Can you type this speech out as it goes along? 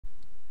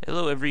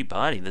Hello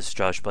everybody, this is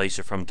Josh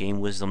Bycer from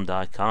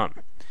GameWisdom.com.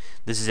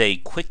 This is a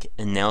quick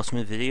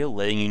announcement video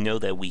letting you know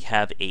that we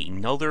have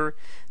another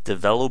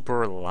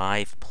developer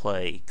live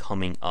play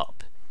coming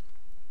up.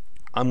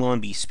 I'm going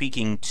to be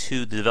speaking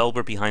to the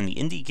developer behind the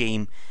indie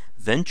game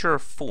Venture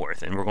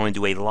Forth, and we're going to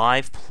do a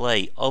live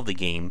play of the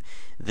game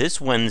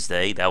this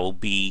Wednesday. That will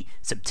be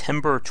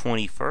September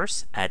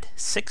 21st at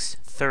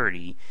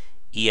 6:30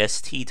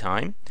 EST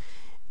time.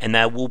 And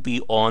that will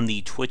be on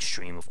the Twitch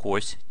stream, of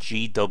course,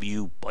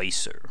 GW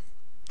Bycer.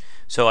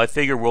 So I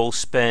figure we'll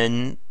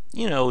spend,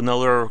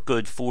 another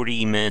good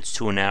 40 minutes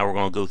to an hour. We're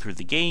going to go through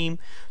the game,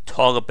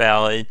 talk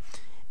about it,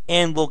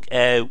 and look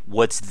at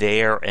what's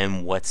there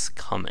and what's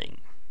coming.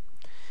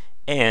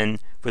 And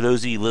for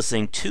those of you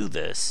listening to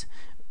this,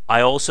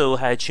 I also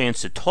had a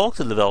chance to talk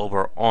to the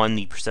developer on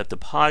the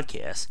Perceptive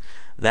podcast.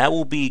 That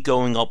will be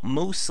going up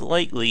most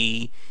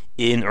likely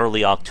in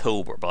early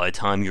October by the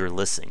time you're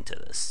listening to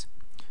this.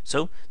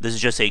 So this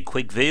is just a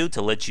quick video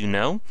to let you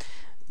know.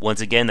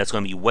 Once again, that's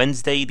going to be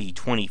Wednesday the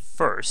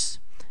 21st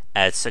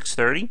at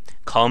 6:30.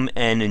 Come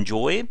and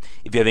enjoy it.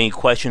 If you have any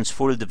questions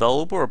for the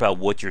developer about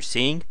what you're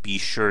seeing, be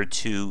sure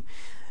to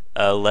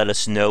let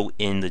us know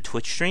in the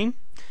Twitch stream.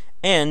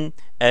 And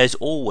as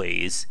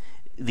always,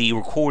 the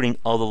recording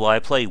of the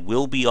live play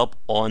will be up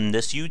on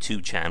this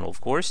YouTube channel,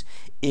 of course,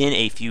 in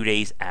a few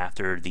days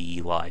after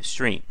the live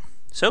stream.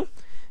 So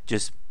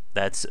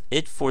that's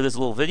it for this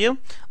little video.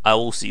 I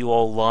will see you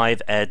all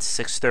live at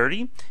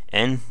 6:30,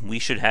 and we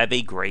should have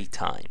a great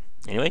time.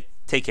 Anyway,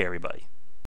 take care, everybody.